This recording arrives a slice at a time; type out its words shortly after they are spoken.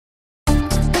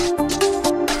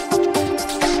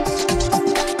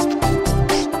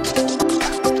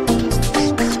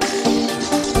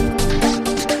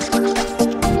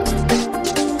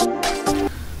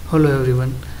Hello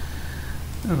everyone,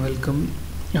 welcome.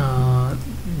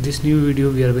 This new video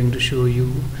we are going to show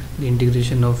you the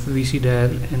integration of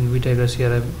vCdial and vTiger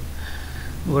CRM.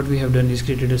 What we have done is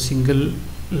created a single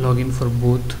login for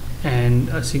both and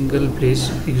a single place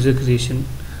user creation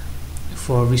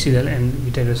for vCdial and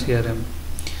vTiger CRM.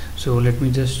 So let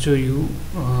me just show you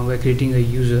by creating a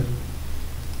user.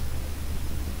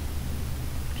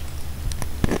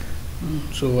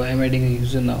 So I am adding a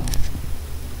user now.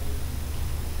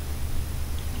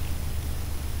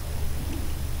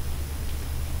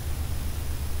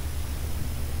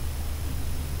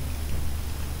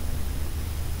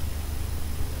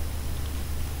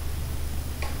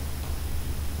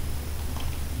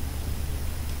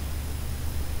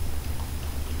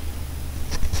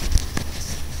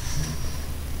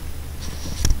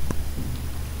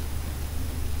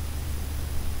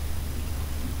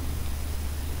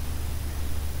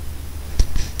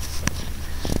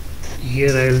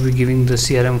 Here I will be giving the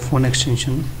CRM phone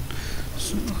extension,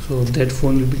 so that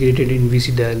phone will be created in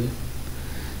vCdial.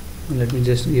 Let me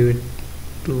just give it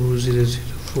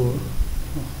 2004.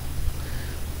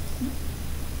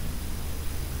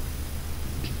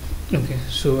 Okay,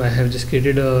 so I have just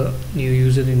created a new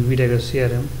user in vTiger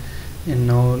CRM, and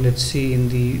now let's see in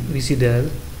the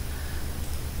vCdial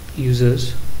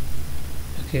users.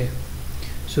 Okay,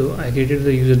 so I created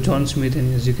the user John Smith,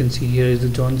 and as you can see here is the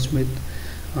John Smith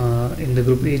in the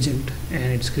group agent,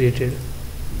 and it's created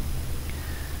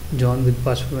John with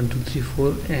password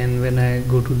 1234. And when I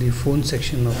go to the phone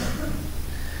section of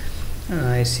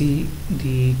I see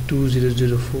the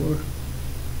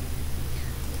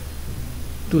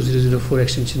 2004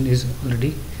 extension is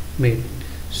already made.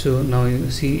 So now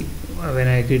you see when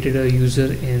I created a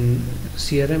user in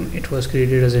CRM, it was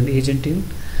created as an agent in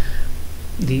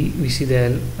the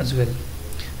vCdial as well.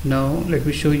 Now let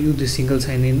me show you the single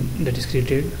sign-in that is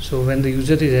created. So when the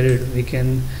user is added, we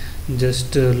can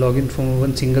just log in from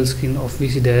one single screen of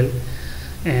vCdial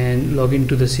and log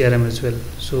into the CRM as well.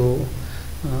 So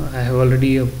I have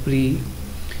already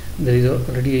there is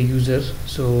already a user,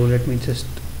 so let me just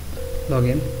log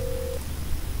in.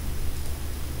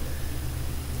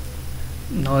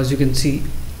 Now as you can see,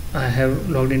 I have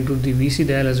logged into the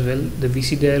vCdial as well. The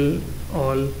vCdial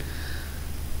all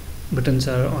buttons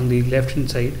are on the left hand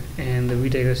side, and the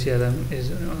vTiger CRM is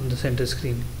on the center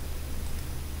screen.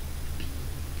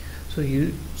 So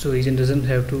agent doesn't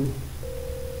have to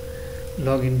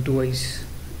log in twice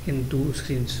in two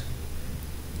screens.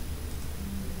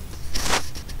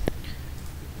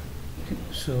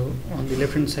 So on the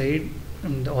left hand side,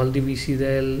 all the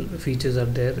vCdial features are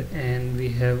there, and we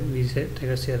have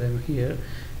vTiger CRM here,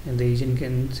 and the agent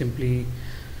can simply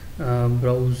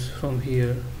browse from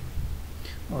here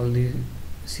all the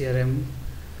CRM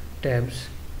tabs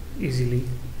easily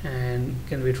and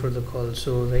can wait for the call.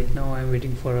 So right now I am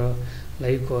waiting for a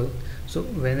live call. So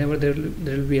whenever there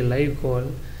will be a live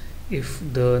call, if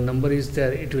the number is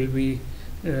there, it will be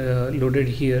loaded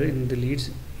here in the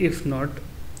leads. If not,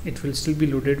 it will still be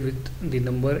loaded with the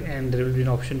number, and there will be an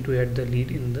option to add the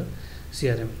lead in the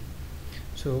CRM.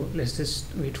 So let's just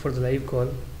wait for the live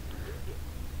call.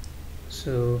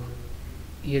 So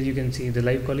here you can see the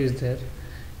live call is there,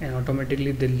 and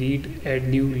automatically the add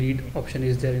new lead option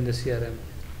is there in the CRM,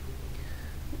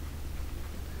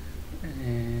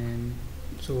 and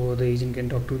so the agent can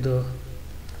talk to the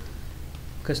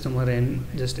customer and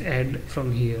just add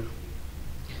from here.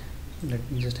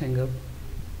 Let me just hang up.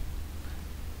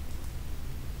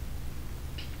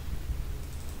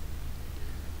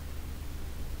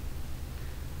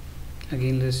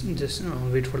 Again, let's just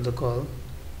wait for the call.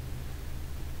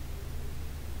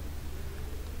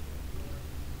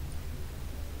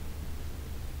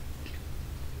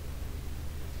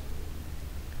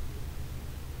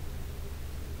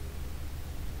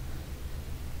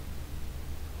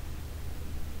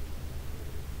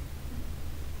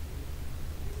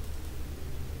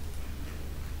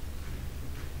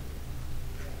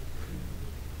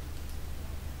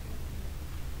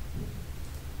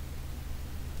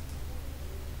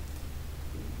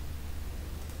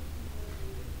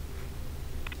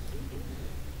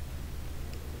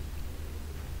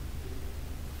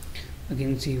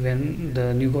 Again, see when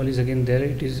the new call is again there,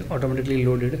 it is automatically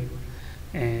loaded,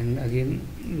 and again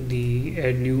the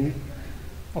add new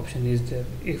option is there.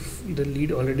 If the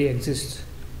lead already exists,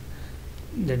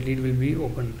 that lead will be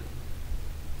opened.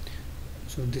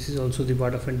 So this is also the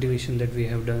part of integration that we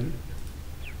have done.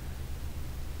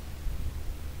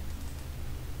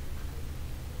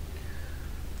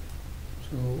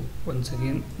 So once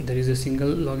again, there is a single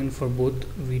login for both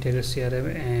vTiger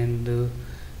CRM and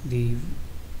the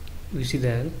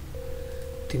vCdial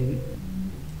thing.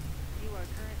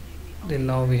 Then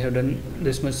now we have done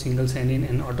this much single sign-in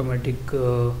and automatic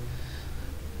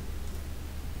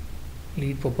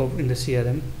lead pop-up in the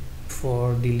CRM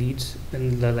for the leads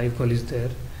when the live call is there.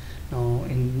 Now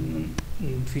in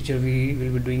future we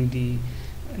will be doing the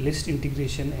list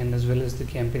integration and as well as the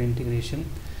campaign integration.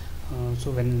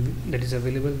 So when that is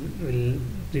available, we'll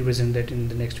represent that in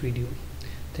the next video.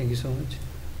 Thank you so much.